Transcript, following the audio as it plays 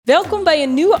Welkom bij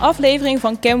een nieuwe aflevering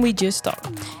van Can We Just Talk.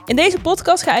 In deze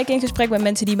podcast ga ik in gesprek met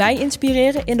mensen die mij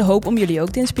inspireren in de hoop om jullie ook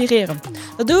te inspireren.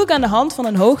 Dat doe ik aan de hand van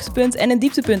een hoogtepunt en een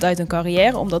dieptepunt uit een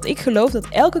carrière, omdat ik geloof dat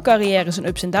elke carrière zijn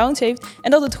ups en downs heeft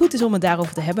en dat het goed is om het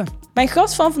daarover te hebben. Mijn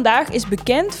gast van vandaag is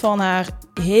bekend van haar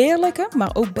heerlijke, maar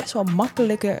ook best wel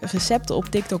makkelijke recepten op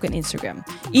TikTok en Instagram.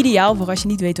 Ideaal voor als je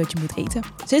niet weet wat je moet eten.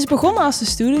 Ze is begonnen als de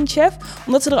studentchef,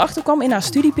 omdat ze erachter kwam in haar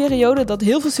studieperiode dat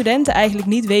heel veel studenten eigenlijk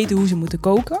niet weten hoe ze moeten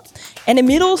koken. En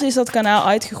inmiddels is dat kanaal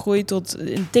uitgegroeid tot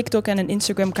een TikTok en een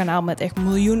Instagram kanaal met echt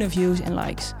miljoenen views en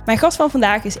likes. Mijn gast van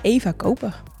vandaag is Eva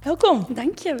Koper. Welkom.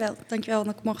 Dankjewel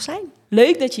dat ik mag zijn.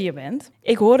 Leuk dat je hier bent.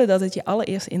 Ik hoorde dat het je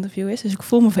allereerste interview is, dus ik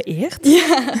voel me vereerd.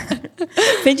 Ja.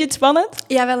 Vind je het spannend?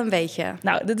 Ja, wel een beetje.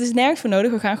 Nou, dat is nergens voor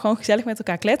nodig. We gaan gewoon gezellig met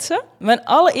elkaar kletsen. Mijn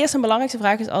allereerste en belangrijkste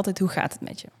vraag is altijd, hoe gaat het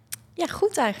met je? Ja,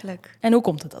 goed eigenlijk. En hoe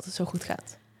komt het dat het zo goed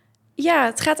gaat? Ja,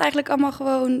 het gaat eigenlijk allemaal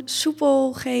gewoon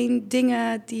soepel. Geen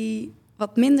dingen die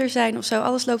wat minder zijn of zo.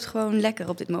 Alles loopt gewoon lekker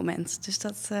op dit moment. Dus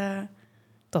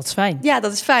Dat is fijn. Ja,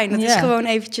 dat is fijn. Dat is gewoon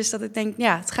eventjes dat ik denk,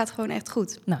 ja, het gaat gewoon echt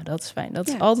goed. Nou, dat is fijn. Dat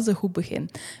is altijd een goed begin.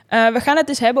 We gaan het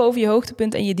dus hebben over je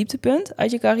hoogtepunt en je dieptepunt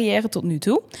uit je carrière tot nu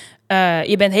toe.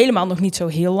 Je bent helemaal nog niet zo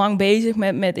heel lang bezig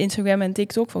met Instagram en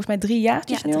TikTok. Volgens mij 3 jaar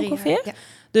nu ongeveer. Ja.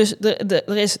 Dus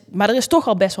er is toch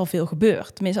al best wel veel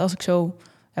gebeurd. Tenminste, als ik zo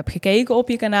heb gekeken op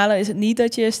je kanalen, is het niet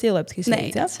dat je stil hebt gezeten.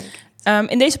 Nee, dat zeker.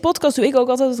 In deze podcast doe ik ook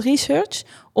altijd het research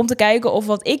om te kijken of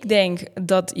wat ik denk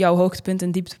dat jouw hoogtepunt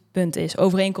en dieptepunt is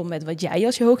overeenkomt met wat jij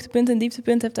als je hoogtepunt en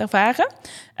dieptepunt hebt ervaren.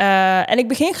 En ik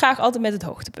begin graag altijd met het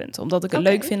hoogtepunt, omdat ik het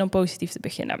leuk vind om positief te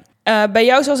beginnen. Bij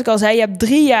jou, zoals ik al zei, je hebt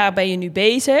 3 jaar ben je nu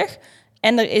bezig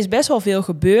en er is best wel veel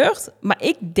gebeurd. Maar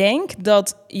ik denk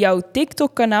dat jouw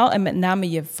TikTok-kanaal en met name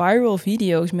je viral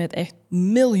video's met echt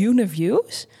miljoenen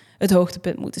views het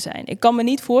hoogtepunt moeten zijn. Ik kan me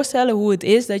niet voorstellen hoe het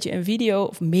is dat je een video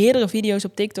of meerdere video's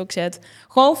op TikTok zet.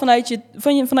 Gewoon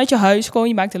vanuit je huis. Gewoon,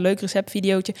 je maakt een leuk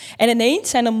receptvideootje. En ineens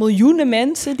zijn er miljoenen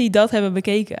mensen die dat hebben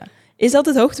bekeken. Is dat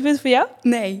het hoogtepunt voor jou?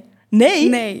 Nee. Nee?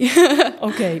 Nee.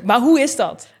 Oké, maar hoe is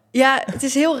dat? Ja, het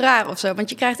is heel raar of zo. Want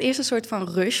je krijgt eerst een soort van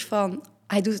rush van,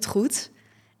 hij doet het goed.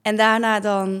 En daarna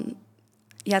dan,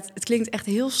 ja, het klinkt echt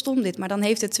heel stom dit, maar dan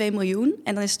heeft het 2 miljoen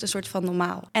en dan is het een soort van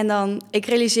normaal. En dan, ik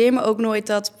realiseer me ook nooit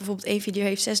dat bijvoorbeeld 1 video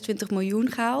heeft 26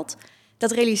 miljoen gehaald.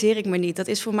 Dat realiseer ik me niet. Dat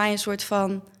is voor mij een soort van...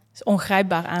 Het is een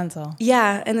ongrijpbaar aantal.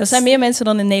 Ja. En er zijn meer mensen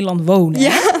dan in Nederland wonen.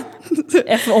 Ja.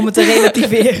 Even om het te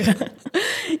relativeren.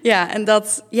 Ja, en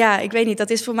dat, ja, ik weet niet, dat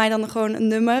is voor mij dan gewoon een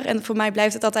nummer. En voor mij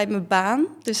blijft het altijd mijn baan.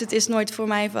 Dus het is nooit voor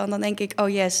mij van, dan denk ik, oh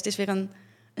yes, het is weer een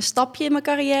stapje in mijn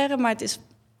carrière, maar het is...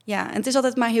 Ja, en het is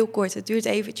altijd maar heel kort. Het duurt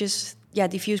eventjes, ja,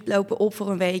 die views lopen op voor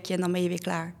een weekje en dan ben je weer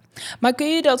klaar. Maar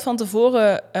kun je dat van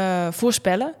tevoren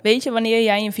voorspellen? Weet je, wanneer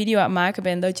jij een video aan het maken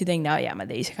bent, dat je denkt, nou ja, maar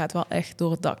deze gaat wel echt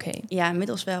door het dak heen? Ja,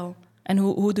 inmiddels wel. En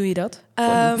hoe doe je dat?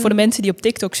 Voor de mensen die op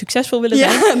TikTok succesvol willen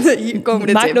zijn? Ja, hier komen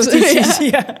de Maak tips. Notities,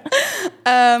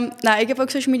 Nou, ik heb ook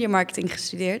social media marketing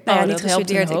gestudeerd. Nou ja, niet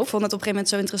gestudeerd. Ik vond het op een gegeven moment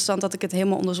zo interessant dat ik het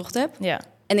helemaal onderzocht heb. Ja.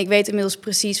 En ik weet inmiddels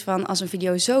precies van, als een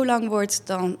video zo lang wordt,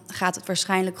 dan gaat het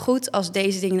waarschijnlijk goed. Als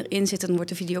deze dingen erin zitten, dan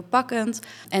wordt de video pakkend.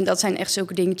 En dat zijn echt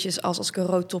zulke dingetjes als ik een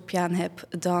rood topje aan heb,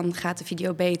 dan gaat de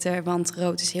video beter, want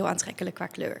rood is heel aantrekkelijk qua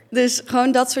kleur. Dus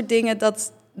gewoon dat soort dingen,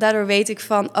 daardoor weet ik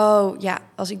van, oh ja,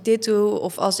 als ik dit doe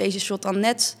of als deze shot dan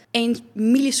net 1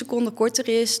 milliseconde korter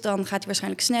is, dan gaat hij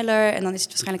waarschijnlijk sneller en dan is het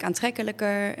waarschijnlijk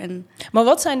aantrekkelijker. Maar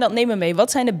wat zijn dat, neem me mee,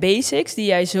 wat zijn de basics die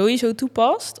jij sowieso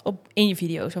toepast in je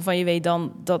video's, waarvan je weet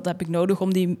dan, dat heb ik nodig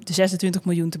om de 26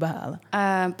 miljoen te behalen?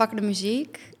 Pakkende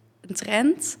muziek, een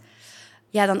trend.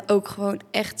 Ja, dan ook gewoon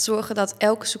echt zorgen dat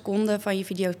elke seconde van je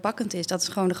video pakkend is. Dat is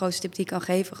gewoon de grootste tip die ik kan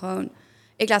geven. Gewoon,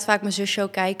 ik laat vaak mijn zusje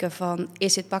ook kijken van,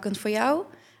 is dit pakkend voor jou?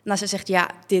 En als ze zegt, ja,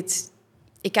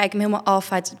 ik kijk hem helemaal af,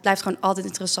 het blijft gewoon altijd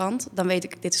interessant, dan weet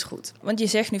ik, dit is goed. Want je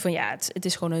zegt nu van, ja, het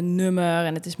is gewoon een nummer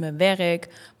en het is mijn werk.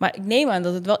 Maar ik neem aan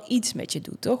dat het wel iets met je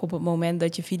doet, toch? Op het moment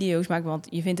dat je video's maakt, want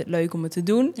je vindt het leuk om het te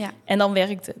doen. Ja. En dan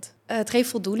werkt het. Het geeft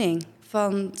voldoening.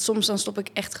 Soms dan stop ik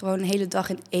echt gewoon een hele dag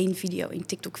in 1 video, een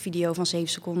TikTok-video van 7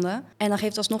 seconden. En dan geeft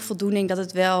het alsnog voldoening dat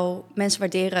het wel, mensen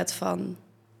waarderen het van,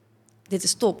 dit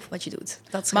is top wat je doet.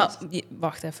 Maar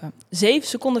wacht even. 7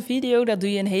 seconden video, daar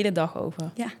doe je een hele dag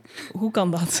over. Ja. Hoe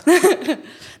kan dat?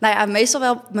 Nou ja, meestal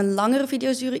wel. Mijn langere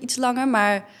video's duren iets langer,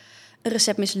 maar een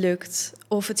recept mislukt.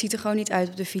 Of het ziet er gewoon niet uit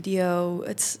op de video.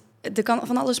 Er kan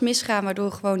van alles misgaan,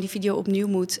 waardoor gewoon die video opnieuw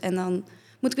moet. En dan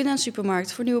moet ik weer naar een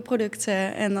supermarkt voor nieuwe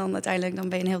producten. En dan uiteindelijk ben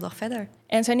je een hele dag verder.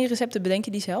 En zijn die recepten, bedenk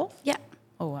je die zelf? Ja.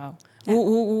 Oh, wauw. Ja.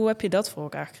 Hoe heb je dat voor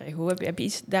elkaar gekregen? Heb je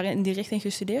iets daar in die richting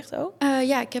gestudeerd ook?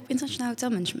 Ja, ik heb internationaal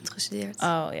hotelmanagement gestudeerd.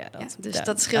 Oh ja, dus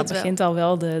dat scheelt wel. Begint al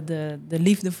wel de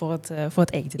liefde voor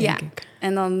het eten, denk ik.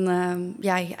 En dan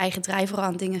je eigen draai vooral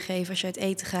aan dingen geven. Als je uit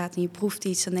eten gaat en je proeft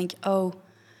iets, dan denk je... oh,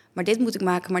 maar dit moet ik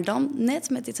maken, maar dan net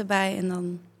met dit erbij en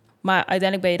dan... Maar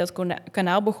uiteindelijk ben je dat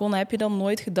kanaal begonnen. Heb je dan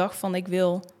nooit gedacht van ik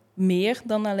wil meer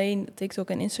dan alleen TikTok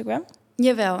en Instagram?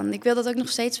 Jawel, en ik wil dat ook nog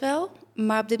steeds wel.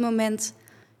 Maar op dit moment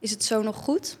is het zo nog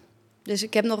goed. Dus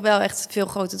ik heb nog wel echt veel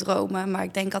grote dromen. Maar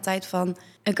ik denk altijd van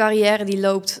een carrière die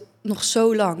loopt nog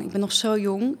zo lang. Ik ben nog zo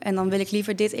jong. En dan wil ik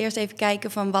liever dit eerst even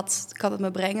kijken van wat kan het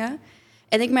me brengen.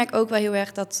 En ik merk ook wel heel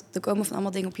erg dat er komen van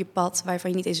allemaal dingen op je pad waarvan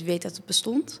je niet eens weet dat het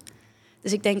bestond.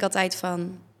 Dus ik denk altijd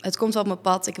van het komt wel op mijn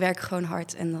pad. Ik werk gewoon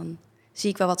hard en dan zie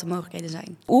ik wel wat de mogelijkheden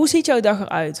zijn. Hoe ziet jouw dag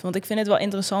eruit? Want ik vind het wel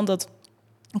interessant dat...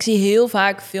 Ik zie heel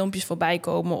vaak filmpjes voorbij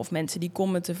komen of mensen die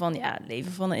commenten van... ja, het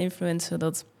leven van een influencer,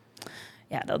 dat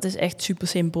is echt super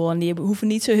simpel. En die hoeven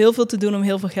niet zo heel veel te doen om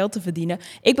heel veel geld te verdienen.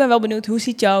 Ik ben wel benieuwd, hoe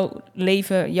ziet jouw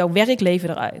werkleven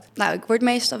eruit? Nou, ik word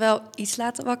meestal wel iets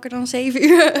later wakker dan 7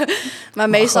 uur. Maar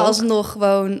meestal alsnog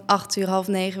gewoon 8 uur, half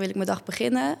 9 wil ik mijn dag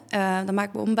beginnen. Dan maak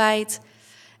ik mijn ontbijt.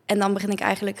 En dan begin ik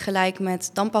eigenlijk gelijk met...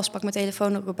 Dan pas pak ik mijn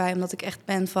telefoon ook erbij, omdat ik echt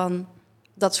ben van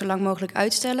dat zo lang mogelijk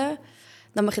uitstellen.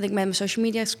 Dan begin ik met mijn social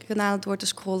media kanalen door te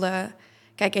scrollen.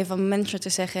 Kijk even wat mijn manager te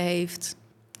zeggen heeft.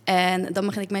 En dan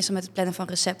begin ik meestal met het plannen van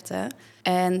recepten.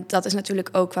 En dat is natuurlijk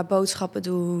ook qua boodschappen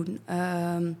doen.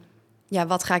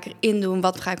 Wat ga ik erin doen?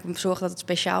 Wat ga ik ervoor zorgen dat het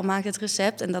speciaal maakt, het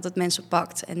recept? En dat het mensen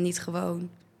pakt en niet gewoon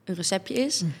een receptje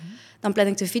is. Mm-hmm. Dan plan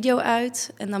ik de video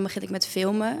uit en dan begin ik met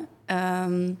filmen.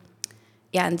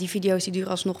 En die video's die duren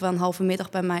alsnog wel een halve middag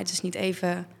bij mij. Het is niet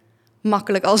even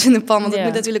makkelijk als in de pan, want het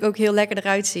moet natuurlijk ook heel lekker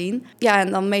eruit zien. Ja,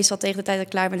 en dan meestal tegen de tijd dat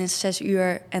ik klaar ben is 6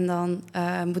 uur. En dan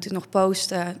moet ik nog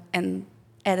posten en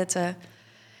editen.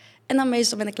 En dan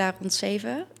meestal ben ik klaar rond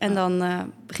 7. En dan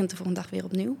begint de volgende dag weer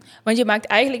opnieuw. Want je maakt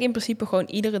eigenlijk in principe gewoon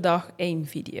iedere dag 1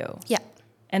 video. Ja.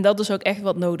 En dat is ook echt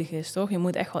wat nodig is, toch? Je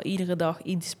moet echt wel iedere dag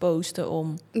iets posten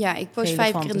om... Ja, ik post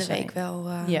 5 keer in de week wel.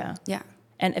 Ja.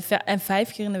 En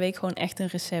 5 keer in de week gewoon echt een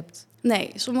recept?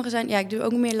 Nee, sommige zijn... Ja, ik doe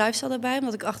ook meer lifestyle erbij.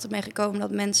 Omdat ik achter ben gekomen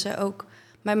dat mensen ook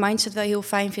mijn mindset wel heel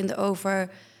fijn vinden over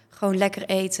gewoon lekker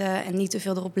eten en niet te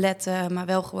veel erop letten, maar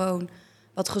wel gewoon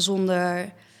wat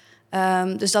gezonder.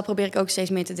 Dus dat probeer ik ook steeds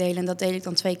meer te delen. En dat deel ik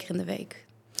dan 2 keer in de week.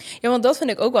 Ja, want dat vind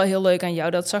ik ook wel heel leuk aan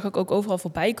jou. Dat zag ik ook overal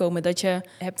voorbij komen. Dat je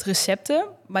hebt recepten,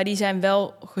 maar die zijn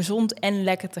wel gezond en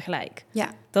lekker tegelijk. Ja.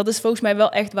 Dat is volgens mij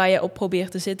wel echt waar je op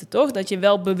probeert te zitten, toch? Dat je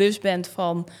wel bewust bent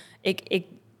van... Ik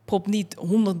prop niet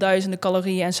 100.000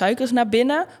 calorieën en suikers naar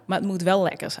binnen, maar het moet wel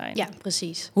lekker zijn. Ja,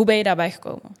 precies. Hoe ben je daarbij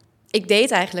gekomen? Ik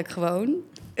deed eigenlijk gewoon.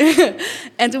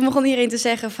 En toen begon iedereen te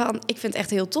zeggen van... ik vind het echt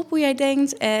heel top hoe jij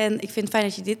denkt. En ik vind het fijn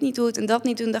dat je dit niet doet en dat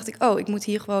niet doet. En dacht ik, ik moet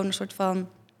hier gewoon een soort van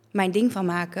mijn ding van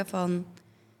maken. Van,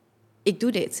 ik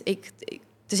doe dit.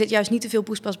 Er zit juist niet te veel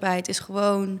poespas bij. Het is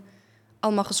gewoon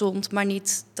allemaal gezond. Maar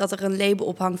niet dat er een label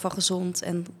op hangt van gezond.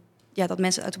 En ja, dat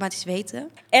mensen het automatisch weten.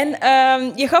 En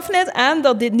je gaf net aan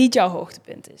dat dit niet jouw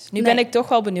hoogtepunt is. Nu ben ik toch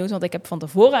wel benieuwd, want ik heb van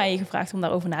tevoren aan je gevraagd om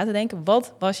daarover na te denken.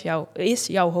 Wat is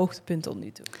jouw hoogtepunt tot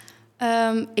nu toe?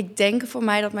 Ik denk voor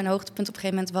mij dat mijn hoogtepunt op een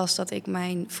gegeven moment was dat ik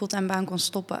mijn fulltime baan kon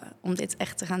stoppen om dit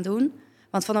echt te gaan doen.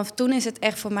 Want vanaf toen is het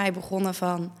echt voor mij begonnen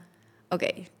van... Oké,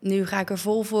 nu ga ik er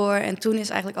vol voor. En toen is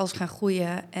eigenlijk alles gaan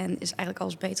groeien en is eigenlijk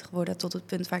alles beter geworden tot het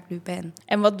punt waar ik nu ben.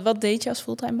 En wat deed je als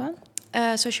fulltime baan?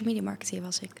 Social media marketeer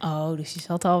was ik. Oh, dus je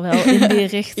zat al wel in die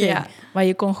richting. Ja. Maar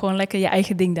je kon gewoon lekker je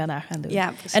eigen ding daarna gaan doen. Ja,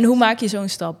 precies. En hoe maak je zo'n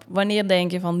stap? Wanneer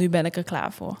denk je van, nu ben ik er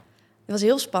klaar voor? Het was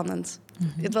heel spannend.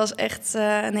 Mm-hmm. Het was echt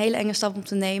een hele enge stap om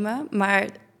te nemen. Maar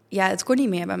ja, het kon niet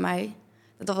meer bij mij.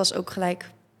 Dat was ook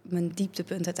gelijk mijn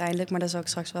dieptepunt uiteindelijk. Maar daar zal ik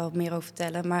straks wel meer over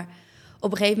vertellen. Maar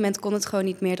op een gegeven moment kon het gewoon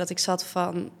niet meer dat ik zat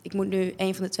van... ik moet nu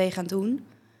 1 van de 2 gaan doen.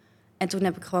 En toen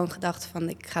heb ik gewoon gedacht van,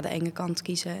 ik ga de enge kant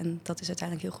kiezen. En dat is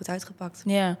uiteindelijk heel goed uitgepakt.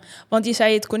 Ja, want je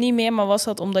zei het kon niet meer, maar was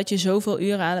dat omdat je zoveel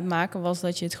uren aan het maken was...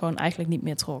 dat je het gewoon eigenlijk niet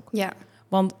meer trok? Ja.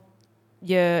 Want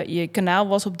je kanaal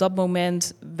was op dat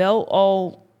moment wel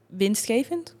al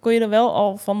winstgevend? Kon je er wel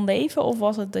al van leven? Of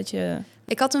was het dat je...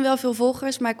 Ik had toen wel veel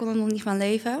volgers, maar ik kon er nog niet van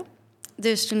leven.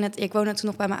 Dus ik woonde toen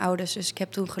nog bij mijn ouders. Dus ik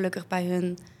heb toen gelukkig bij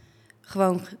hun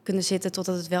gewoon kunnen zitten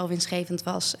totdat het wel winstgevend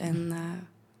was. En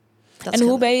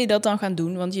hoe ben je dat dan gaan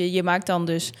doen? Want je maakt dan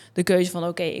dus de keuze van...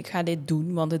 oké, ik ga dit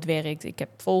doen, want het werkt. Ik heb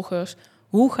volgers.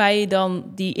 Hoe ga je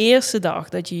dan die eerste dag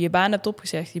dat je je baan hebt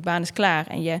opgezegd... je baan is klaar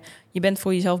en je bent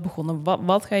voor jezelf begonnen.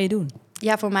 Wat ga je doen?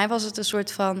 Ja, voor mij was het een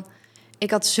soort van...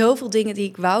 Ik had zoveel dingen die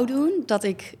ik wou doen... dat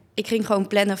ik ging gewoon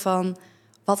plannen van...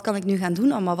 wat kan ik nu gaan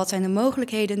doen allemaal? Wat zijn de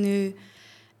mogelijkheden nu?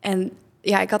 En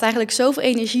ik had eigenlijk zoveel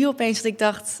energie opeens dat ik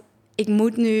dacht,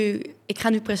 ik ga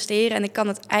nu presteren en ik kan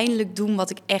het eindelijk doen wat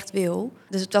ik echt wil.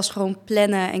 Dus het was gewoon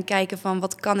plannen en kijken van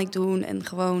wat kan ik doen en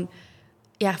gewoon,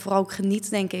 vooral ook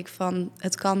genieten denk ik van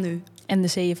het kan nu. En de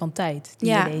zeeën van tijd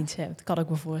die je ineens hebt, kan ik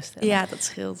me voorstellen. Ja, dat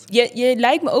scheelt. Je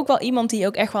lijkt me ook wel iemand die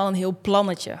ook echt wel een heel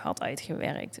plannetje had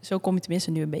uitgewerkt. Zo kom je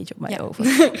tenminste nu een beetje op mij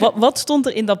over. Wat stond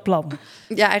er in dat plan?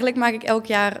 Ja, eigenlijk maak ik elk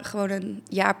jaar gewoon een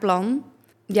jaarplan.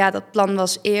 Ja, dat plan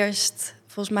was eerst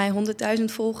volgens mij 100.000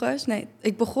 volgers. Nee,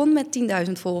 ik begon met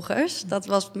 10.000 volgers. Dat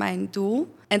was mijn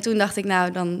doel. En toen dacht ik,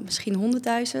 nou, dan misschien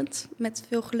 100.000 met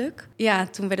veel geluk. Ja,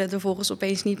 toen werden de volgers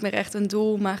opeens niet meer echt een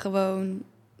doel, maar gewoon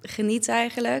genieten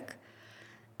eigenlijk.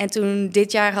 En toen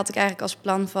dit jaar had ik eigenlijk als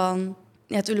plan van,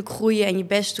 natuurlijk groeien en je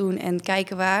best doen en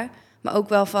kijken waar. Maar ook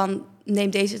wel van, neem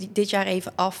dit jaar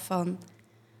even af van,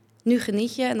 nu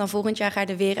geniet je en dan volgend jaar ga je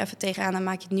er weer even tegenaan en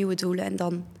maak je nieuwe doelen. En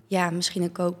dan, misschien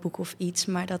een kookboek of iets,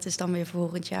 maar dat is dan weer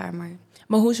volgend jaar.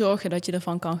 Maar hoe zorg je dat je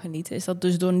ervan kan genieten? Is dat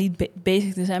dus door niet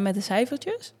bezig te zijn met de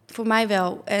cijfertjes? Voor mij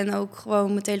wel. En ook gewoon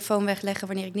mijn telefoon wegleggen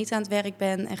wanneer ik niet aan het werk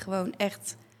ben. En gewoon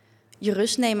echt je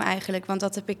rust nemen eigenlijk. Want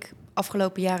dat heb ik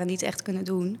afgelopen jaren niet echt kunnen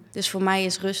doen. Dus voor mij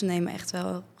is rust nemen echt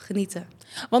wel genieten.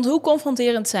 Want hoe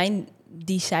confronterend zijn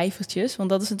die cijfertjes? Want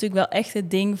dat is natuurlijk wel echt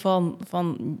het ding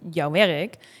van jouw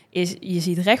werk. Is je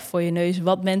ziet recht voor je neus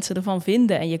wat mensen ervan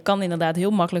vinden. En je kan inderdaad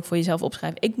heel makkelijk voor jezelf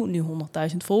opschrijven. Ik moet nu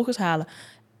 100.000 volgers halen.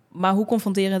 Maar hoe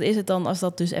confronterend is het dan als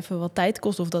dat dus even wat tijd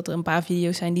kost? Of dat er een paar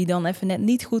video's zijn die dan even net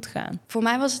niet goed gaan? Voor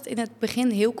mij was het in het begin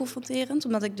heel confronterend.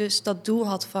 Omdat ik dus dat doel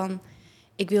had van,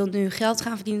 ik wil nu geld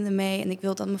gaan verdienen ermee. En ik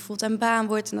wil dat mijn fulltime baan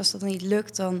wordt. En als dat dan niet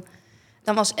lukt, dan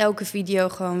was elke video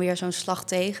gewoon weer zo'n slag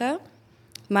tegen.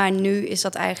 Maar nu is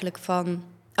dat eigenlijk van,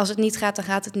 als het niet gaat, dan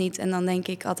gaat het niet. En dan denk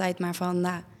ik altijd maar van,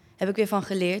 heb ik weer van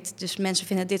geleerd. Dus mensen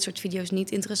vinden dit soort video's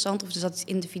niet interessant. Of dus dat is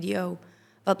in de video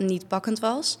wat niet pakkend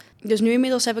was. Dus nu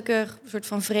inmiddels heb ik er een soort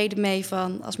van vrede mee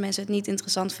van, als mensen het niet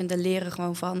interessant vinden, leren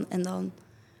gewoon van. En dan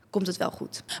komt het wel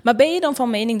goed. Maar ben je dan van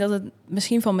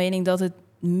mening dat het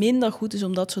minder goed is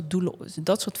om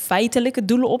dat soort feitelijke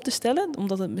doelen op te stellen?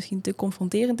 Omdat het misschien te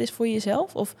confronterend is voor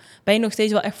jezelf? Of ben je nog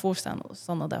steeds wel echt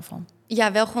voorstander daarvan?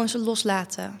 Ja, wel gewoon ze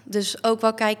loslaten. Dus ook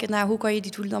wel kijken naar hoe kan je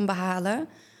die doelen dan behalen.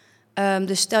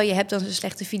 Dus stel je hebt dan een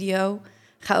slechte video,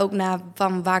 ga ook naar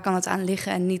van waar kan het aan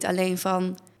liggen en niet alleen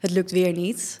van het lukt weer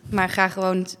niet. Maar ga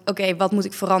gewoon, oké, wat moet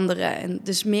ik veranderen? En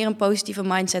dus meer een positieve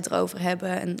mindset erover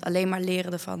hebben en alleen maar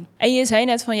leren ervan. En je zei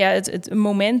net van het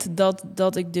moment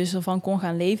dat ik dus ervan kon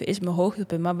gaan leven is mijn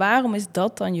hoogtepunt. Maar waarom is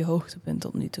dat dan je hoogtepunt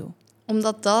tot nu toe?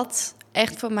 Omdat dat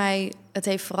echt voor mij het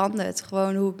heeft veranderd.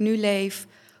 Gewoon hoe ik nu leef,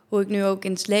 hoe ik nu ook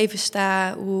in het leven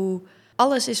sta, hoe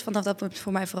alles is vanaf dat punt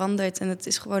voor mij veranderd. En het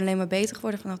is gewoon alleen maar beter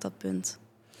geworden vanaf dat punt.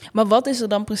 Maar wat is er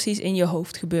dan precies in je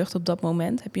hoofd gebeurd op dat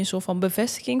moment? Heb je een soort van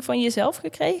bevestiging van jezelf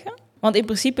gekregen? Want in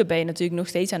principe ben je natuurlijk nog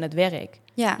steeds aan het werk.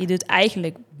 Ja. Je doet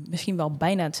eigenlijk misschien wel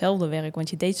bijna hetzelfde werk, want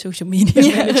je deed social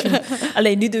media management.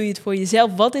 Alleen nu doe je het voor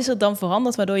jezelf. Wat is er dan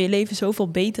veranderd waardoor je leven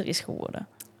zoveel beter is geworden?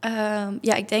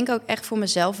 Ik denk ook echt voor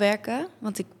mezelf werken.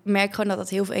 Want ik merk gewoon dat dat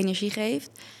heel veel energie geeft.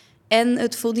 En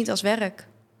het voelt niet als werk.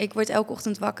 Ik word elke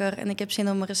ochtend wakker en ik heb zin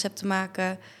om een recept te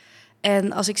maken.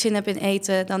 En als ik zin heb in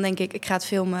eten, dan denk ik ga het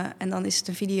filmen. En dan is het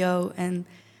een video. En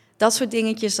dat soort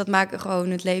dingetjes, dat maken gewoon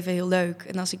het leven heel leuk.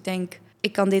 En als ik denk,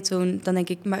 ik kan dit doen, dan denk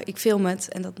ik, maar ik film het.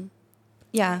 En dan,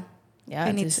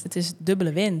 het is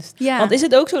dubbele winst. Ja. Want is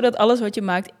het ook zo dat alles wat je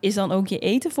maakt, is dan ook je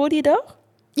eten voor die dag?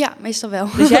 Ja, meestal wel.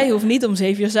 Dus jij hoeft niet om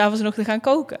 7 uur 's avonds nog te gaan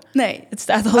koken? Nee. Het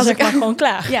staat al zeg maar gewoon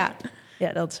klaar? Ja.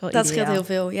 Ja, dat is wel dat ideaal. scheelt heel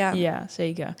veel, ja. Ja,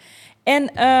 zeker. En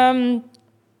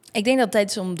ik denk dat het tijd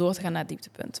is om door te gaan naar het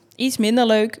dieptepunt. Iets minder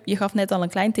leuk. Je gaf net al een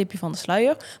klein tipje van de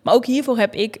sluier. Maar ook hiervoor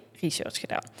heb ik research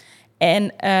gedaan.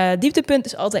 En dieptepunt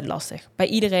is altijd lastig. Bij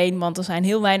iedereen, want er zijn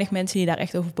heel weinig mensen die daar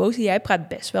echt over posten. Jij praat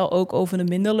best wel ook over de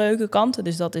minder leuke kanten.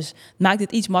 Dus dat maakt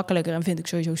het iets makkelijker en vind ik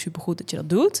sowieso supergoed dat je dat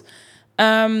doet.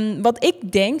 Wat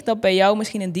ik denk dat bij jou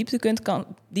misschien een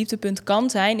dieptepunt kan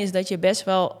zijn, is dat je best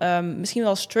wel misschien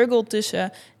wel struggelt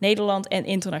tussen Nederland en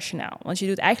internationaal. Want je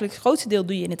doet eigenlijk het grootste deel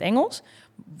doe je in het Engels,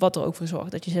 wat er ook voor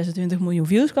zorgt dat je 26 miljoen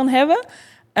views kan hebben.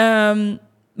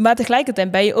 Maar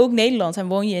tegelijkertijd ben je ook Nederlands en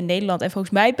woon je in Nederland. En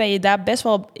volgens mij ben je daar best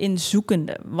wel in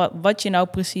zoekende, wat je nou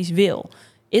precies wil.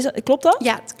 Klopt dat?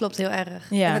 Ja, het klopt heel erg.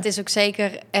 Ja. En het is ook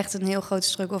zeker echt een heel groot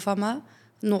struggle van me.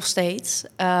 Nog steeds.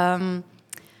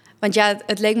 Want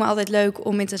het leek me altijd leuk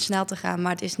om internationaal te gaan.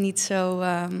 Maar het is niet zo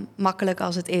makkelijk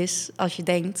als het is, als je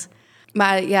denkt.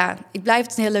 Maar ja, ik blijf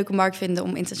het een heel leuke markt vinden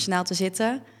om internationaal te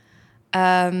zitten.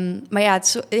 Maar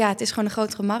het is gewoon een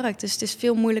grotere markt. Dus het is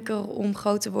veel moeilijker om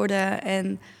groot te worden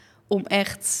en om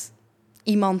echt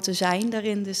iemand te zijn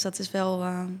daarin. Dus dat is wel,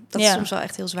 dat is soms wel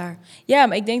echt heel zwaar. Ja,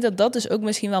 maar ik denk dat dat dus ook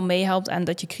misschien wel meehelpt aan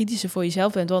dat je kritischer voor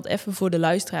jezelf bent. Want even voor de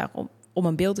luisteraar, om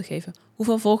een beeld te geven.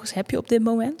 Hoeveel volgers heb je op dit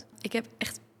moment? Ik heb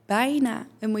echt bijna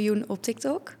 1 miljoen op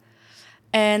TikTok.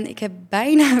 En ik heb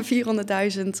bijna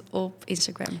 400.000 op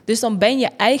Instagram. Dus dan ben je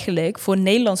eigenlijk voor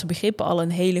Nederlandse begrippen al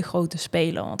een hele grote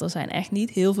speler. Want er zijn echt niet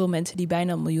heel veel mensen die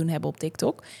bijna 1 miljoen hebben op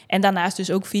TikTok. En daarnaast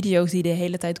dus ook video's die de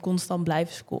hele tijd constant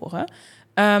blijven scoren.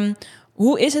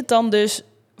 Hoe is het dan dus...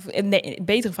 Nee,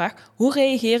 betere vraag. Hoe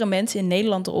reageren mensen in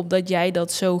Nederland erop dat jij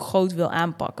dat zo groot wil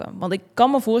aanpakken? Want ik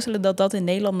kan me voorstellen dat dat in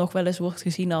Nederland nog wel eens wordt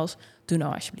gezien als... doe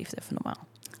nou alsjeblieft even normaal.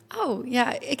 Oh,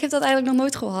 ja, ik heb dat eigenlijk nog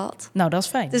nooit gehad. Nou, dat is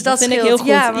fijn. Dus dat vind scheelt. ik heel goed.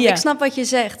 Ja, want ik snap wat je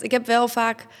zegt. Ik heb wel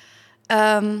vaak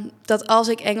dat als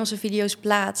ik Engelse video's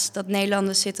plaats... dat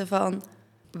Nederlanders zitten van...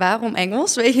 waarom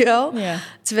Engels, weet je wel? Ja.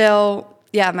 Terwijl...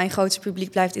 ja, mijn grootste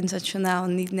publiek blijft internationaal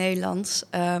en niet Nederlands.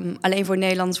 Alleen voor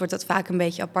Nederlanders wordt dat vaak een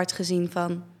beetje apart gezien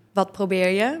van... wat probeer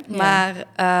je? Ja. Maar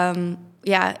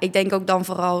ik denk ook dan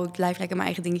vooral... ik blijf lekker mijn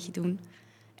eigen dingetje doen.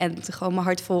 En gewoon mijn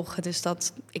hart volgen. Dus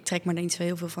ik trek me er niet zo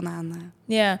heel veel van aan.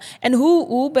 Ja, en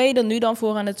hoe ben je er nu dan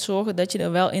voor aan het zorgen... dat je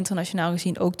er wel internationaal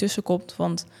gezien ook tussen komt?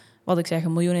 Want wat ik zeg,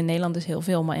 1 miljoen in Nederland is heel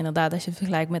veel. Maar inderdaad, als je het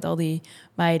vergelijkt met al die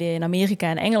meiden in Amerika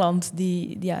en Engeland...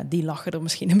 die lachen er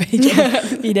misschien een beetje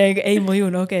om. Die denken 1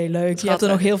 miljoen, oké, leuk. Schattig. Je hebt er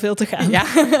nog heel veel te gaan.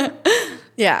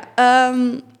 Ja,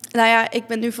 nou ja, ik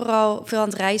ben nu vooral veel aan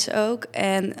het reizen ook.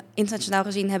 En internationaal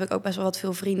gezien heb ik ook best wel wat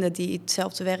veel vrienden... die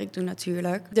hetzelfde werk doen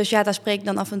natuurlijk. Dus ja, daar spreek ik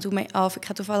dan af en toe mee af. Ik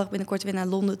ga toevallig binnenkort weer naar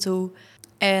Londen toe.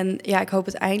 En ja, ik hoop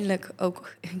uiteindelijk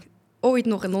ook ooit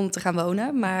nog in Londen te gaan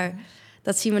wonen. Maar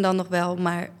dat zien we dan nog wel.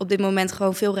 Maar op dit moment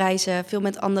gewoon veel reizen. Veel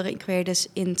met andere creators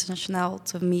internationaal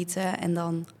te meeten. En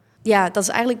dan... ja, dat is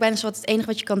eigenlijk bijna zo het enige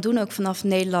wat je kan doen ook vanaf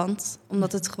Nederland.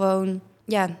 Omdat het gewoon...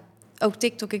 ja, ook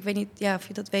TikTok, ik weet niet of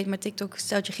je dat weet, maar TikTok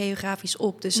stelt je geografisch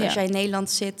op. Dus als jij in Nederland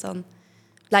zit, dan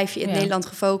blijf je in Nederland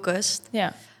gefocust.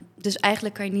 Ja. Dus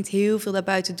eigenlijk kan je niet heel veel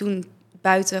daarbuiten doen.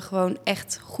 Buiten gewoon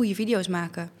echt goede video's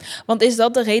maken. Want is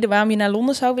dat de reden waarom je naar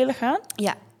Londen zou willen gaan?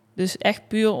 Ja. Dus echt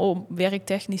puur op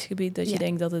werktechnisch gebied... dat je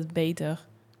denkt dat het beter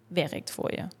werkt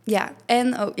voor je? Ja, en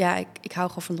ik hou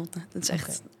gewoon van Londen. Dat is echt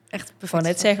perfect. Ik wou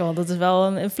net zeggen, want dat is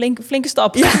wel een flinke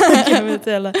stap. Ja. Moet je me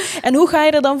vertellen. En hoe ga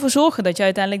je er dan voor zorgen dat je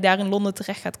uiteindelijk daar in Londen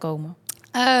terecht gaat komen?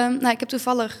 Ik heb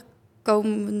toevallig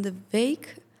komende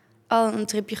week al een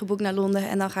tripje geboekt naar Londen.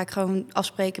 En dan ga ik gewoon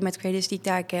afspreken met creators die ik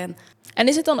daar ken. En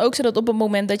is het dan ook zo dat op het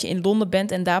moment dat je in Londen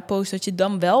bent en daar post... dat je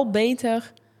dan wel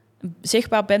beter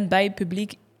zichtbaar bent bij het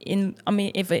publiek in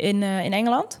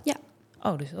Engeland? Ja.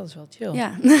 Oh, dus dat is wel chill.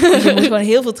 Ja. Dus je moet gewoon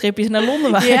heel veel tripjes naar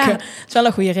Londen maken. Ja. Het is wel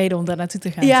een goede reden om daar naartoe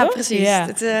te gaan, ja, toch? Precies. Ja,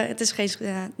 het is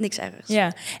niks ergs.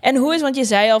 Ja, en hoe is, want je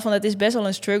zei al van het is best wel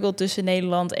een struggle tussen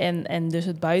Nederland en dus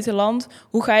het buitenland.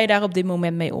 Hoe ga je daar op dit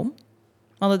moment mee om?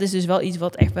 Want het is dus wel iets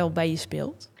wat echt wel bij je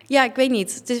speelt. Ja, ik weet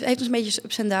niet. Het heeft dus een beetje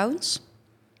ups en downs.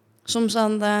 Soms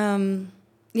dan,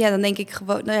 dan denk ik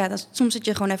gewoon... soms zit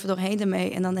je gewoon even doorheen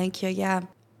ermee. En dan denk je,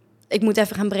 ik moet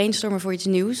even gaan brainstormen voor iets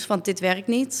nieuws. Want dit werkt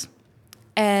niet.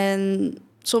 En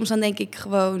soms dan denk ik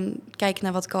gewoon, kijk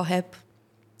naar wat ik al heb.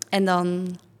 En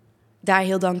dan daar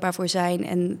heel dankbaar voor zijn.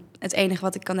 En het enige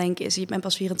wat ik kan denken is, je bent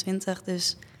pas 24,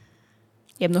 dus...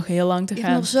 Je hebt nog heel lang te gaan. Je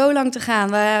hebt nog zo lang te gaan.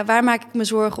 Waar maak ik me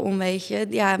zorgen om, weet je?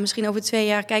 Ja, misschien over 2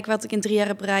 jaar, kijk wat ik in 3 jaar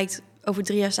heb bereikt. Over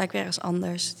 3 jaar sta ik weer ergens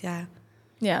anders,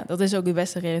 Ja, dat is ook de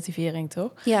beste relativering,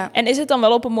 toch? Ja. En is het dan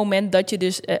wel op een moment dat je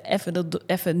dus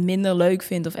even minder leuk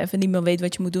vindt... of even niet meer weet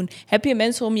wat je moet doen... heb je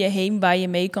mensen om je heen waar je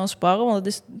mee kan sparren? Want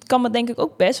het kan me denk ik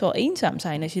ook best wel eenzaam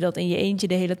zijn... als je dat in je eentje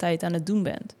de hele tijd aan het doen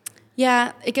bent.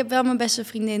 Ja, ik heb wel mijn beste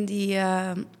vriendin... die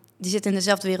zit in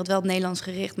dezelfde wereld, wel op Nederlands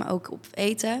gericht... maar ook op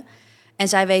eten. En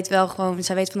zij weet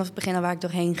vanaf het begin al waar ik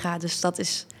doorheen ga. Dus dat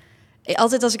is...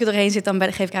 altijd als ik er doorheen zit, dan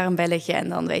geef ik haar een belletje... en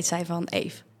dan weet zij van,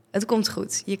 Eve... het komt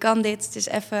goed. Je kan dit. Het is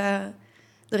even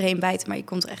doorheen bijten, maar je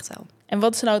komt er echt wel. En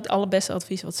wat is nou het allerbeste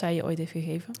advies wat zij je ooit heeft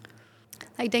gegeven?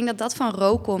 Nou, ik denk dat dat van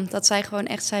Ro komt. Dat zij gewoon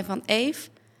echt zei van... Eve,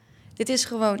 dit is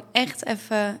gewoon echt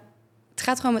even... Het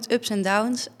gaat gewoon met ups en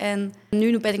downs. En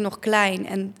nu ben ik nog klein.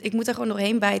 En ik moet er gewoon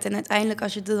doorheen bijten. En uiteindelijk,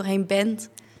 als je er doorheen bent...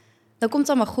 dan komt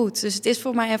het allemaal goed. Dus het is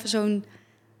voor mij even zo'n...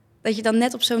 dat je dan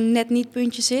net op zo'n net niet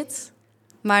puntje zit...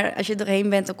 Maar als je er doorheen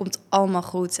bent, dan komt het allemaal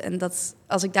goed. En dat,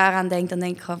 als ik daaraan denk, dan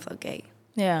denk ik gewoon van... oké,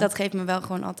 dat geeft me wel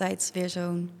gewoon altijd weer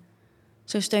zo'n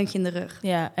steuntje in de rug.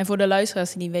 Ja, en voor de luisteraars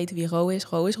die niet weten wie Ro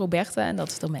is Roberta en dat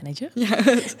is de manager. Ja.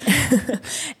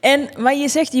 Maar je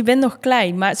zegt, je bent nog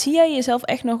klein. Maar zie jij jezelf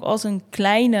echt nog als een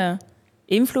kleine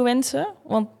influencer?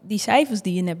 Want die cijfers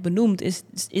die je net benoemd,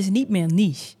 is niet meer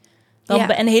niche.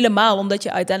 En helemaal omdat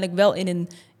je uiteindelijk wel in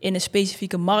in een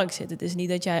specifieke markt zit. Het is niet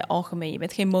dat jij algemeen... Je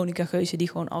bent geen Monica Geuze die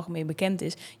gewoon algemeen bekend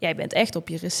is. Jij bent echt op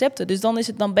je recepten. Dus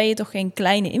dan ben je toch geen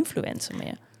kleine influencer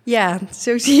meer. Ja,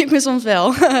 zo zie ik me soms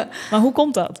wel. Maar hoe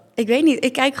komt dat? Ik weet niet.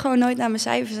 Ik kijk gewoon nooit naar mijn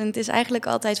cijfers. En het is eigenlijk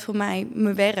altijd voor mij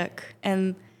mijn werk.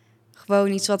 En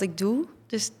gewoon iets wat ik doe.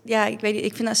 Dus ja, ik weet niet.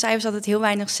 Ik vind dat cijfers altijd heel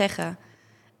weinig zeggen.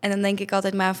 En dan denk ik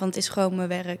altijd maar van het is gewoon mijn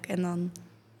werk. En dan...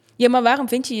 Ja, maar waarom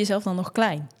vind je jezelf dan nog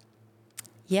klein?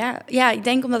 Ja, ik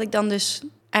denk omdat ik dan dus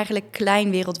eigenlijk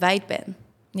klein wereldwijd ben.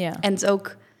 Ja. En het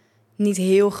ook niet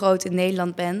heel groot in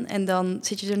Nederland ben. En dan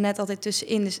zit je er net altijd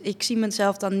tussenin. Dus ik zie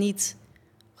mezelf dan niet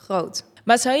groot.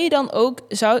 Maar zou je dan ook...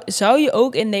 Zou je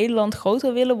ook in Nederland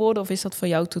groter willen worden? Of is dat voor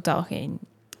jou totaal geen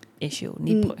issue?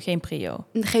 Geen prio?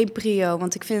 Geen prio,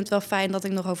 want ik vind het wel fijn dat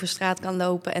ik nog over straat kan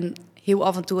lopen... en heel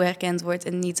af en toe herkend word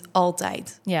en niet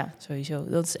altijd. Ja, sowieso.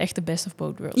 Dat is echt de best of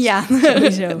both worlds. Ja,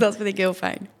 sowieso. Dat vind ik heel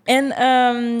fijn.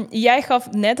 En jij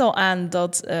gaf net al aan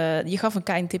dat... je gaf een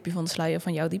klein tipje van de sluier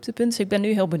van jouw dieptepunt. Dus ik ben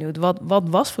nu heel benieuwd. Wat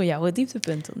was voor jou het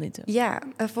dieptepunt tot nu toe? Ja,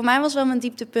 voor mij was wel mijn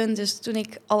dieptepunt dus toen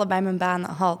ik allebei mijn banen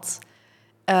had.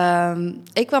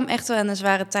 Ik kwam echt wel in een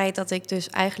zware tijd dat ik dus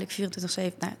eigenlijk 24/7...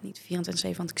 Nou, niet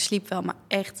 24/7, want ik sliep wel, maar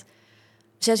echt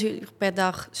 6 uur per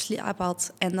dag slaap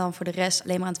had... en dan voor de rest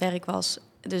alleen maar aan het werk was.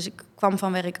 Dus ik kwam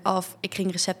van werk af, ik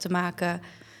ging recepten maken...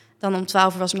 Dan om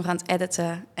 12 uur was ik nog aan het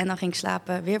editen en dan ging ik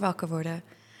slapen, weer wakker worden.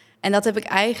 En dat heb ik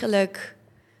eigenlijk,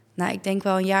 ik denk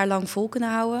wel een jaar lang vol kunnen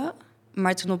houden.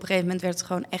 Maar toen op een gegeven moment werd het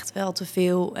gewoon echt wel te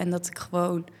veel. En dat ik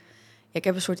gewoon, ik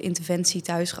heb een soort interventie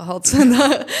thuis gehad.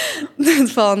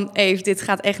 Van, Eve, dit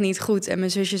gaat echt niet goed. En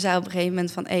mijn zusje zei op een gegeven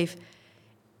moment van, Eve,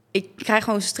 ik krijg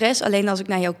gewoon stress alleen als ik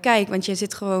naar jou kijk. Want je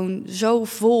zit gewoon zo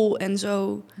vol en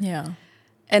zo... Ja.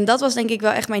 En dat was denk ik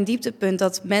wel echt mijn dieptepunt.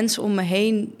 Dat mensen om me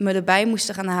heen me erbij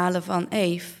moesten gaan halen van...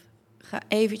 Eve, ga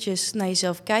eventjes naar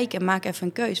jezelf kijken en maak even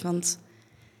een keus. Want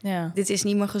dit is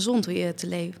niet meer gezond hoe je te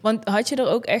leven. Want had je er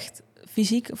ook echt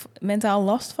fysiek of mentaal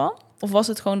last van? Of was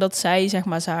het gewoon dat zij zeg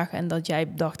maar zagen en dat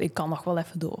jij dacht... ik kan nog wel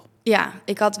even door? Ja,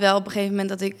 ik had wel op een gegeven moment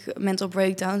dat ik mental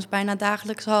breakdowns bijna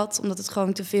dagelijks had. Omdat het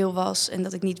gewoon te veel was en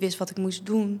dat ik niet wist wat ik moest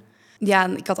doen. Ja,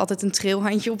 ik had altijd een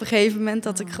trilhandje op een gegeven moment...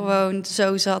 dat ik gewoon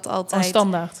zo zat altijd. Als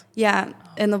standaard? Ja,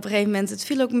 en op een gegeven moment... het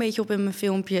viel ook een beetje op in mijn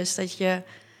filmpjes... dat je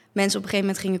mensen op een gegeven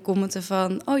moment gingen commenten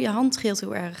van... oh, je hand trilt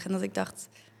heel erg. En dat ik dacht,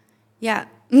 ja...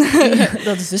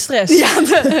 dat is de stress. Ja,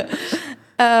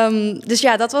 dus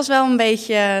ja, dat was wel een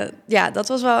beetje... ja, dat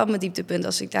was wel mijn dieptepunt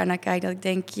als ik daarnaar kijk. Dat ik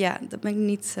denk, ja, dat ben ik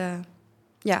niet...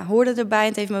 hoorde erbij.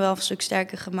 Het heeft me wel een stuk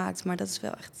sterker gemaakt, maar dat is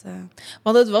wel echt...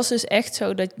 Want het was dus echt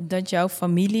zo dat jouw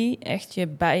familie echt je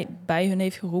bij hun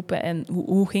heeft geroepen. En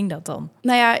hoe ging dat dan?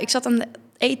 Nou ja, ik zat aan de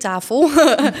eettafel.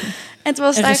 En toen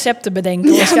was het recepten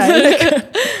bedenken waarschijnlijk.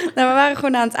 Nou, we waren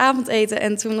gewoon aan het avondeten.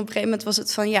 En toen op een gegeven moment was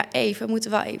het van... ja, Eve, we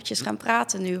moeten wel eventjes gaan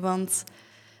praten nu. Want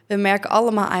we merken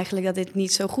allemaal eigenlijk dat dit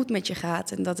niet zo goed met je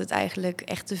gaat. En dat het eigenlijk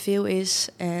echt te veel is.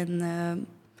 En...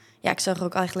 ik zag er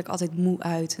ook eigenlijk altijd moe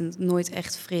uit en nooit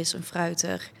echt fris en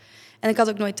fruitig. En ik had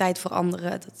ook nooit tijd voor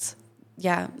anderen.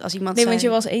 Als iemand Nee, want je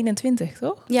was 21,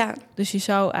 toch? Ja. Dus je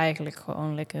zou eigenlijk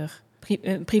gewoon lekker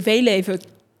een privéleven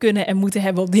kunnen en moeten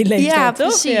hebben op die leeftijd, ja, toch?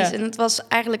 Precies. Ja, En het was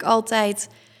eigenlijk altijd...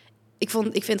 Ik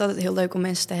vind het altijd heel leuk om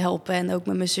mensen te helpen. En ook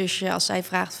met mijn zusje, als zij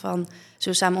vraagt van... zullen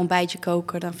we samen een ontbijtje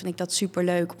koken? Dan vind ik dat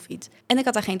superleuk of iets. En ik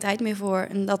had daar geen tijd meer voor.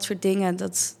 En dat soort dingen,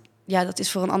 dat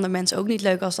is voor een ander mens ook niet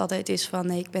leuk als het altijd is van...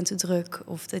 nee, ik ben te druk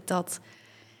of dat.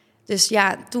 Dus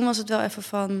ja, toen was het wel even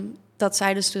van... dat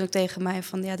zeiden ze toen ook tegen mij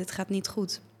van, ja, dit gaat niet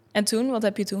goed. En toen, wat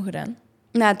heb je toen gedaan?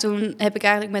 Nou, toen heb ik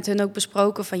eigenlijk met hun ook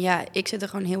besproken van... ja, ik zit er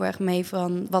gewoon heel erg mee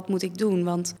van, wat moet ik doen?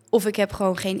 Want of ik heb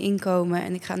gewoon geen inkomen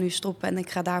en ik ga nu stoppen en ik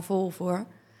ga daar vol voor.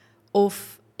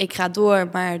 Of ik ga door,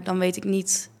 maar dan weet ik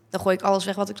niet... dan gooi ik alles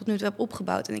weg wat ik tot nu toe heb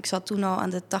opgebouwd. En ik zat toen al aan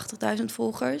de 80.000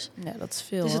 volgers. Ja, dat is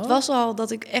veel, Dus het hoor. was al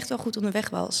dat ik echt wel goed onderweg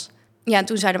was. Ja, en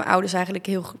toen zeiden mijn ouders eigenlijk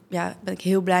ben ik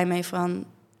heel blij mee van...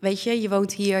 weet je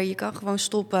woont hier, je kan gewoon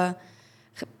stoppen.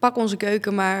 Pak onze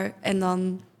keuken maar. En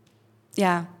dan,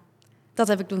 dat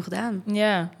heb ik toen gedaan.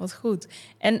 Ja, wat goed.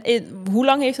 En hoe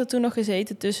lang heeft dat toen nog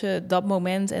gezeten tussen dat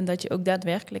moment... en dat je ook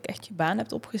daadwerkelijk echt je baan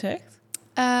hebt opgezegd?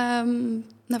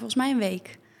 Volgens mij een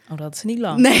week. Oh, dat is niet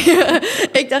lang. Nee,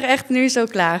 ik dacht echt, nu is het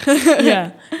zo klaar.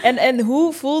 Ja. En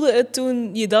hoe voelde het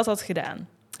toen je dat had gedaan?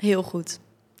 Heel goed.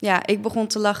 Ja, ik begon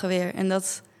te lachen weer. En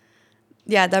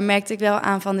daar merkte ik wel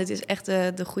aan van, dit is echt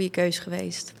de goede keus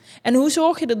geweest. En hoe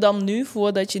zorg je er dan nu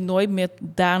voor dat je nooit meer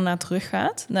daarna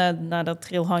teruggaat? Naar dat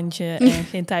trilhandje en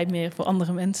geen tijd meer voor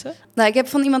andere mensen? Nou, ik heb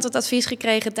van iemand het advies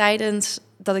gekregen tijdens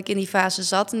dat ik in die fase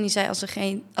zat. En die zei,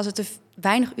 als er te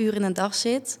weinig uren in een dag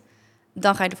zit,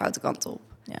 dan ga je de foute kant op.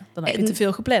 Ja, dan heb je te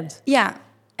veel gepland. Ja,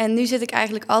 en nu zit ik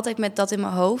eigenlijk altijd met dat in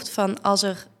mijn hoofd van... als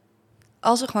er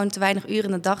als er gewoon te weinig uren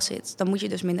in de dag zit, dan moet je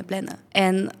dus minder plannen.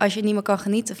 En als je niet meer kan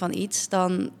genieten van iets,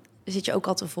 dan zit je ook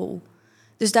al te vol.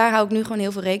 Dus daar hou ik nu gewoon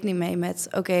heel veel rekening mee met...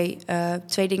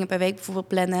 2 dingen per week bijvoorbeeld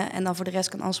plannen... en dan voor de rest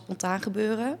kan alles spontaan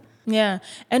gebeuren. Ja,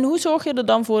 en hoe zorg je er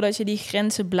dan voor dat je die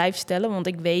grenzen blijft stellen? Want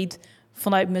ik weet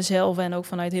vanuit mezelf en ook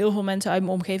vanuit heel veel mensen uit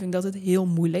mijn omgeving... dat het heel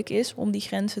moeilijk is om die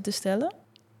grenzen te stellen.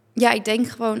 Ja, ik denk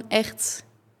gewoon echt...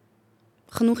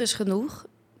 genoeg is genoeg.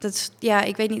 Dat is, ja,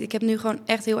 ik weet niet, ik heb nu gewoon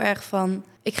echt heel erg van...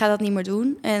 ik ga dat niet meer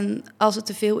doen. En als het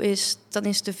te veel is, dan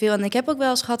is het te veel. En ik heb ook wel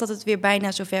eens gehad dat het weer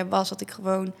bijna zover was... dat ik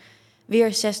gewoon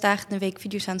weer 6 dagen in de week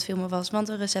video's aan het filmen was... want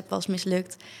een recept was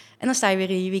mislukt. En dan sta je weer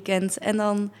in je weekend. En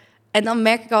dan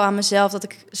merk ik al aan mezelf dat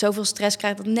ik zoveel stress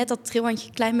krijg... dat net dat trilhandje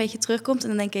een klein beetje terugkomt. En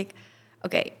dan denk ik,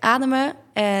 oké, ademen.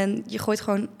 En je gooit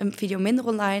gewoon een video minder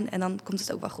online... en dan komt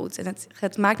het ook wel goed. En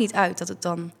het maakt niet uit dat het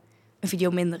dan een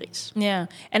video minder is. Ja,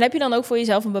 en heb je dan ook voor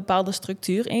jezelf een bepaalde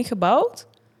structuur ingebouwd?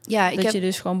 Ja, je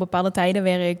dus gewoon bepaalde tijden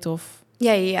werkt? Of...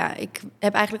 Ja, ik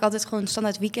heb eigenlijk altijd gewoon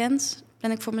standaard weekend...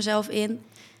 plan ik voor mezelf in...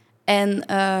 En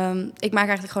ik maak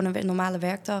eigenlijk gewoon een normale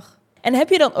werkdag. En heb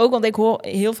je dan ook, want ik hoor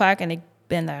heel vaak... en ik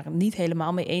ben daar niet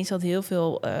helemaal mee eens... dat heel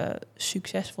veel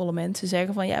succesvolle mensen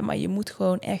zeggen van... ja, maar je moet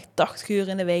gewoon echt 80 uur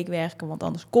in de week werken... want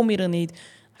anders kom je er niet.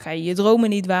 Dan ga je je dromen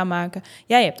niet waarmaken.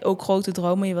 Jij hebt ook grote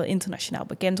dromen, je wil internationaal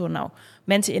bekend worden. Nou,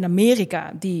 mensen in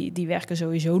Amerika, die werken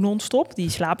sowieso non-stop. Die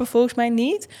slapen volgens mij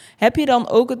niet. Heb je dan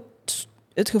ook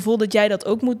het gevoel dat jij dat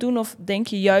ook moet doen? Of denk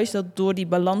je juist dat door die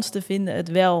balans te vinden... het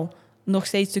wel... nog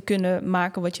steeds te kunnen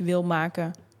maken wat je wil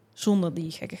maken... zonder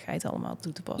die gekkigheid allemaal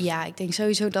toe te passen? Ja, ik denk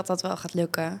sowieso dat dat wel gaat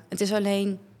lukken. Het is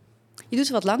alleen... Je doet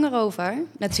er wat langer over,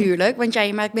 natuurlijk. Want ja,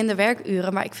 je maakt minder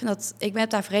werkuren. Maar ik ben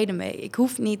daar vrede mee. Ik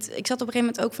hoef niet... Ik zat op een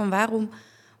gegeven moment ook van... waarom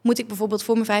moet ik bijvoorbeeld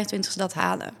voor mijn 25e dat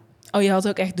halen? Oh, je had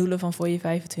ook echt doelen van voor je 25e...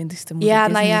 moet ik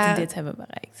dit en dit hebben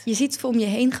bereikt. Je ziet het om je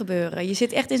heen gebeuren. Je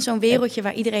zit echt in zo'n wereldje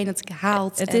waar iedereen het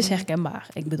haalt. Het is herkenbaar.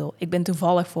 Ik bedoel, ik ben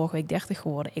toevallig vorige week 30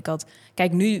 geworden.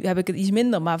 Kijk, nu heb ik het iets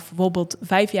minder. Maar bijvoorbeeld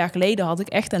 5 jaar geleden had ik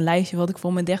echt een lijstje... wat ik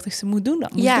voor mijn 30e moet doen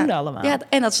allemaal. Ja,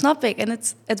 en dat snap ik. En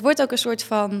het wordt ook een soort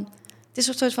van... Het is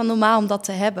een soort van normaal om dat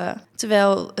te hebben.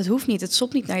 Terwijl het hoeft niet. Het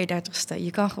stopt niet naar je 30ste.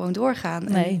 Je kan gewoon doorgaan.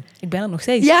 Nee, ik ben er nog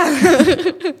steeds. Ja.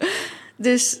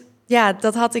 Dus... Ja,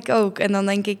 dat had ik ook. En dan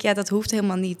denk ik, ja, dat hoeft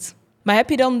helemaal niet. Maar heb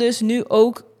je dan dus nu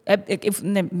ook...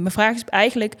 mijn vraag is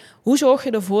eigenlijk... hoe zorg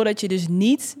je ervoor dat je dus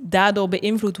niet daardoor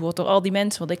beïnvloed wordt door al die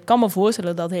mensen? Want ik kan me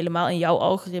voorstellen dat helemaal in jouw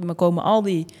algoritme... komen al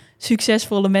die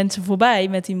succesvolle mensen voorbij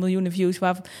met die miljoenen views...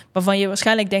 waarvan je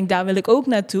waarschijnlijk denkt, daar wil ik ook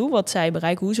naartoe, wat zij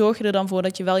bereiken. Hoe zorg je er dan voor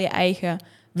dat je wel je eigen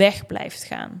weg blijft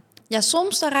gaan? Ja,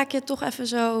 soms dan raak je toch even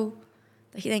zo...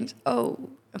 dat je denkt,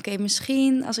 oké,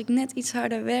 misschien als ik net iets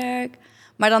harder werk...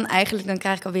 Maar dan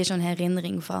krijg ik alweer zo'n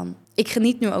herinnering van... Ik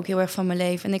geniet nu ook heel erg van mijn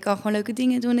leven. En ik kan gewoon leuke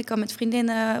dingen doen. Ik kan met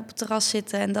vriendinnen op het terras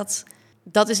zitten. En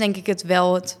dat is denk ik het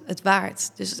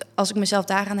waard. Dus als ik mezelf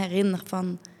daaraan herinner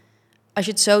van... Als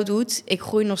je het zo doet, ik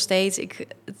groei nog steeds.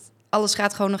 Alles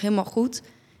gaat gewoon nog helemaal goed.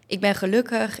 Ik ben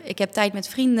gelukkig. Ik heb tijd met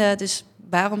vrienden. Dus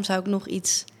waarom zou ik nog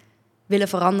iets willen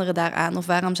veranderen daaraan? Of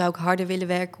waarom zou ik harder willen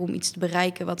werken om iets te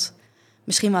bereiken... wat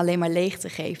misschien wel alleen maar leegte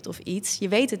geeft of iets. Je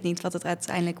weet het niet wat het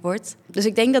uiteindelijk wordt. Dus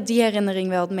ik denk dat die herinnering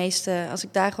wel het meeste... als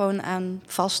ik daar gewoon aan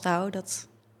vasthoud, dat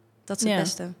is het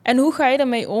beste. En hoe ga je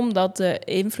ermee om dat de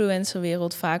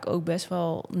influencerwereld vaak ook best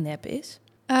wel nep is?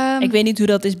 Ik weet niet hoe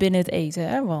dat is binnen het eten,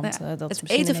 hè? Want dat is het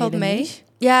eten valt mee. Niche.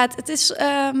 Ja, het is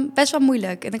best wel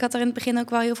moeilijk. En ik had er in het begin ook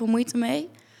wel heel veel moeite mee.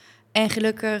 En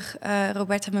gelukkig,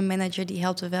 Roberta, mijn manager, die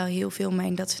helpt er wel heel veel mee.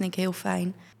 En dat vind ik heel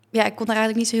fijn. Ja, ik kon er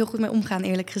eigenlijk niet zo heel goed mee omgaan,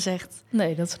 eerlijk gezegd.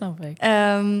 Nee, dat snap ik.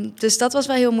 Dus dat was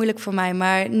wel heel moeilijk voor mij.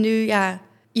 Maar nu, ja,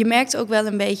 je merkt ook wel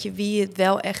een beetje wie het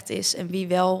wel echt is. En wie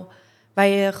wel, waar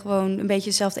je gewoon een beetje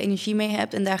dezelfde energie mee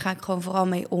hebt. En daar ga ik gewoon vooral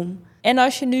mee om. En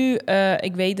als je nu,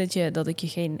 ik weet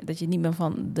dat je niet meer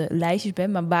van de lijstjes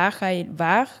bent, maar waar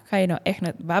ga je nou echt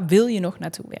waar wil je nog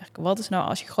naartoe werken? Wat is nou,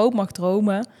 als je groot mag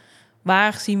dromen,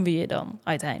 waar zien we je dan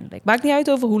uiteindelijk? Maakt niet uit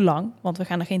over hoe lang, want we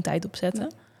gaan er geen tijd op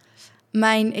zetten.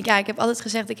 Ik heb altijd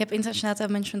gezegd, ik heb internationaal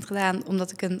management gedaan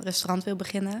omdat ik een restaurant wil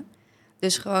beginnen.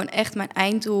 Dus gewoon echt mijn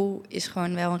einddoel is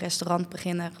gewoon wel een restaurant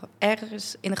beginnen.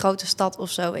 Ergens in een grote stad of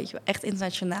zo, weet je wel. Echt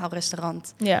internationaal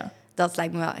restaurant. Ja. Dat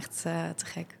lijkt me wel echt te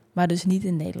gek. Maar dus niet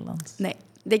in Nederland? Nee,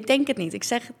 ik denk het niet. Ik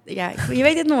zeg, ja, je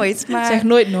weet het nooit. Maar... Zeg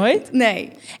nooit?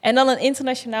 Nee. En dan een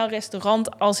internationaal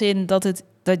restaurant als in dat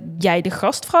jij de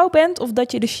gastvrouw bent of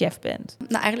dat je de chef bent?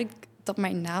 Nou, eigenlijk dat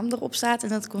mijn naam erop staat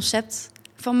en het concept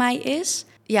van mij is.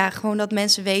 Ja, gewoon dat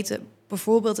mensen weten,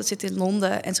 bijvoorbeeld het zit in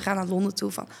Londen en ze gaan naar Londen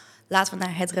toe van... laten we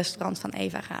naar het restaurant van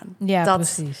Eva gaan. Ja,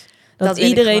 precies. Dat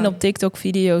iedereen op TikTok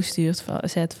video's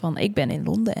zet van ik ben in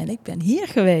Londen en ik ben hier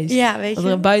geweest. Ja, weet je.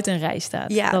 Dat er buiten een rij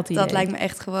staat. Ja, dat lijkt me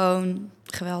echt gewoon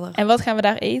geweldig. En wat gaan we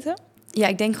daar eten? Ja,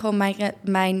 ik denk gewoon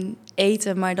mijn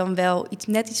eten, maar dan wel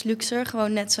net iets luxer.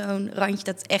 Gewoon net zo'n randje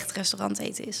dat echt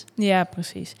restauranteten is. Ja,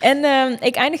 precies. En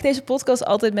ik eindig deze podcast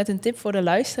altijd met een tip voor de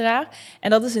luisteraar. En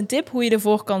dat is een tip hoe je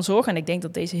ervoor kan zorgen, en ik denk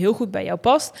dat deze heel goed bij jou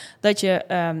past, dat je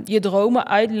je dromen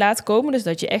uit laat komen. Dus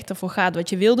dat je echt ervoor gaat wat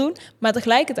je wil doen. Maar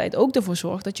tegelijkertijd ook ervoor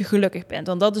zorgt dat je gelukkig bent.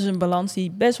 Want dat is een balans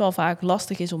die best wel vaak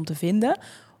lastig is om te vinden.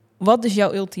 Wat is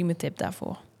jouw ultieme tip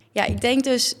daarvoor? Ja, ik denk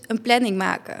dus een planning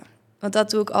maken. Want dat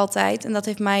doe ik altijd. En dat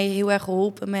heeft mij heel erg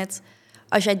geholpen met...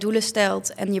 als jij doelen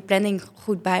stelt en je planning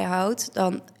goed bijhoudt...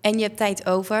 en je hebt tijd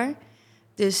over.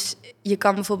 Dus je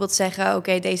kan bijvoorbeeld zeggen...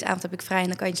 oké, deze avond heb ik vrij... en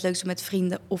dan kan je iets leuks doen met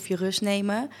vrienden of je rust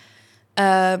nemen.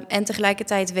 En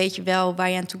tegelijkertijd weet je wel waar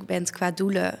je aan toe bent qua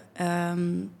doelen.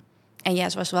 En ja,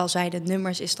 zoals we al zeiden,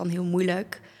 nummers is dan heel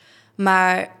moeilijk.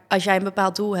 Maar als jij een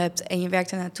bepaald doel hebt... en je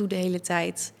werkt er naartoe de hele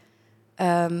tijd...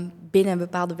 binnen een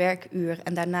bepaalde werkuur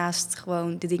en daarnaast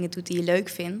gewoon de dingen doet die je leuk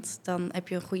vindt, dan heb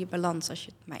je een goede balans als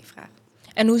je het mij vraagt.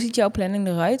 En hoe ziet jouw planning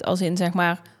eruit? Als in, zeg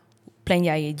maar, plan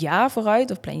jij het jaar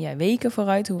vooruit of plan jij weken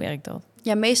vooruit? Hoe werkt dat?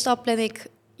 Ja, meestal plan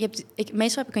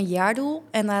meestal heb ik een jaardoel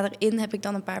en daarin heb ik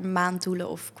dan een paar maanddoelen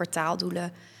of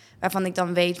kwartaaldoelen, waarvan ik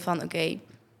dan weet van oké,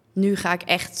 nu ga ik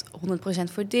echt 100%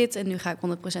 voor dit en nu ga ik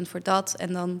 100% voor dat.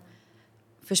 En dan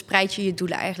verspreid je je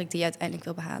doelen eigenlijk die je uiteindelijk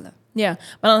wil behalen. Ja,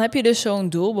 maar dan heb je dus zo'n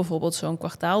doel, bijvoorbeeld zo'n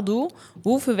kwartaaldoel.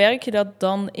 Hoe verwerk je dat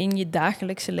dan in je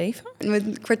dagelijkse leven?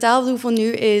 Mijn kwartaaldoel van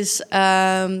nu is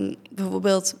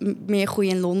bijvoorbeeld meer groei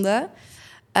in Londen.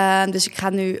 Dus ik ga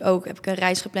nu ook, heb ik een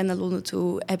reis gepland naar Londen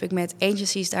toe. Heb ik met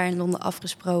agencies daar in Londen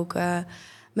afgesproken.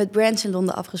 Met brands in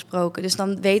Londen afgesproken. Dus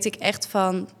dan weet ik echt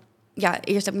van... Ja,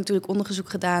 eerst heb ik natuurlijk onderzoek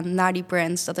gedaan naar die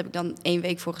brands. Dat heb ik dan 1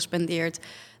 week voor gespendeerd.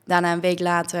 Daarna een week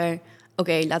later...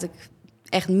 Oké, laat ik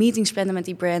echt meetings plannen met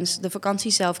die brands. De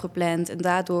vakantie zelf gepland. En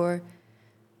daardoor,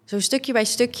 zo stukje bij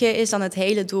stukje, is dan het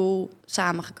hele doel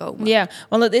samengekomen. Ja,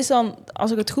 want het is dan,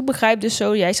 als ik het goed begrijp, dus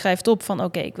zo... Jij schrijft op van,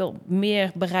 oké, ik wil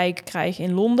meer bereik krijgen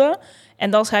in Londen.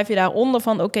 En dan schrijf je daaronder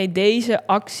van, oké, deze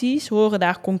acties horen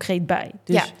daar concreet bij.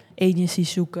 Dus ja.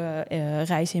 Agencies zoeken,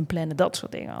 reizen inplannen, dat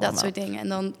soort dingen allemaal. Dat soort dingen. En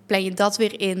dan plan je dat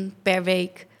weer in per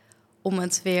week om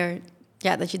het weer...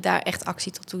 Ja, dat je daar echt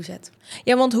actie tot toezet.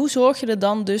 Ja, want hoe zorg je er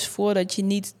dan dus voor dat je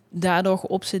niet daardoor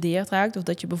geobsedeerd raakt? Of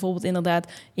dat je bijvoorbeeld inderdaad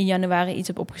in januari iets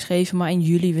hebt opgeschreven... maar in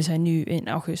juli, we zijn nu in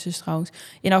augustus trouwens...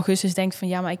 in augustus denkt van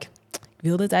ja, maar ik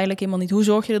wil dit eigenlijk helemaal niet. Hoe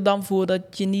zorg je er dan voor dat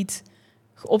je niet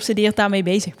geobsedeerd daarmee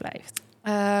bezig blijft?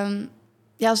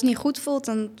 Ja, als het niet goed voelt,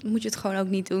 dan moet je het gewoon ook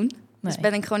niet doen. Nee. Dus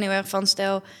ben ik gewoon heel erg van,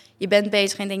 stel, je bent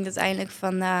bezig en denkt uiteindelijk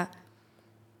van... nou,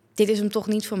 dit is hem toch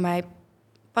niet voor mij...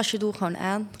 Pas je doel gewoon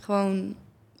aan. Gewoon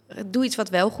doe iets wat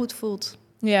wel goed voelt.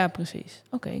 Ja, precies.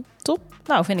 Oké, top.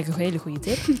 Nou, vind ik een hele goede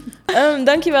tip.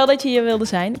 Dankjewel dat je hier wilde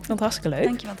zijn. Ik vond het hartstikke leuk.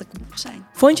 Dankjewel dat ik er mocht zijn.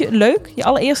 Vond je het leuk, je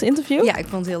allereerste interview? Ja, ik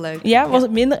vond het heel leuk. Ja, was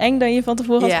het minder eng dan je van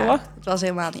tevoren had verwacht? Het was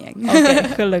helemaal niet eng. Oké,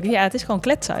 gelukkig. Ja, het is gewoon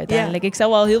kletsen uiteindelijk. Ja. Ik stel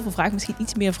wel heel veel vragen. Misschien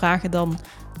iets meer vragen dan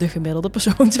de gemiddelde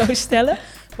persoon zou stellen.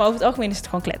 Maar over het algemeen is het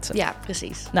gewoon kletsen. Ja,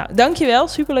 precies. Nou, dankjewel.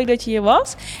 Superleuk dat je hier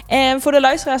was. En voor de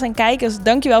luisteraars en kijkers,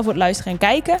 dankjewel voor het luisteren en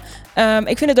kijken.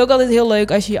 Ik vind het ook altijd heel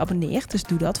leuk als je je abonneert. Dus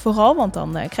doe dat vooral, want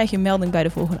dan krijg je een melding bij de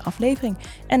volgende aflevering.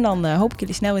 En dan hoop ik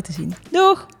jullie snel weer te zien.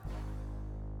 Doeg!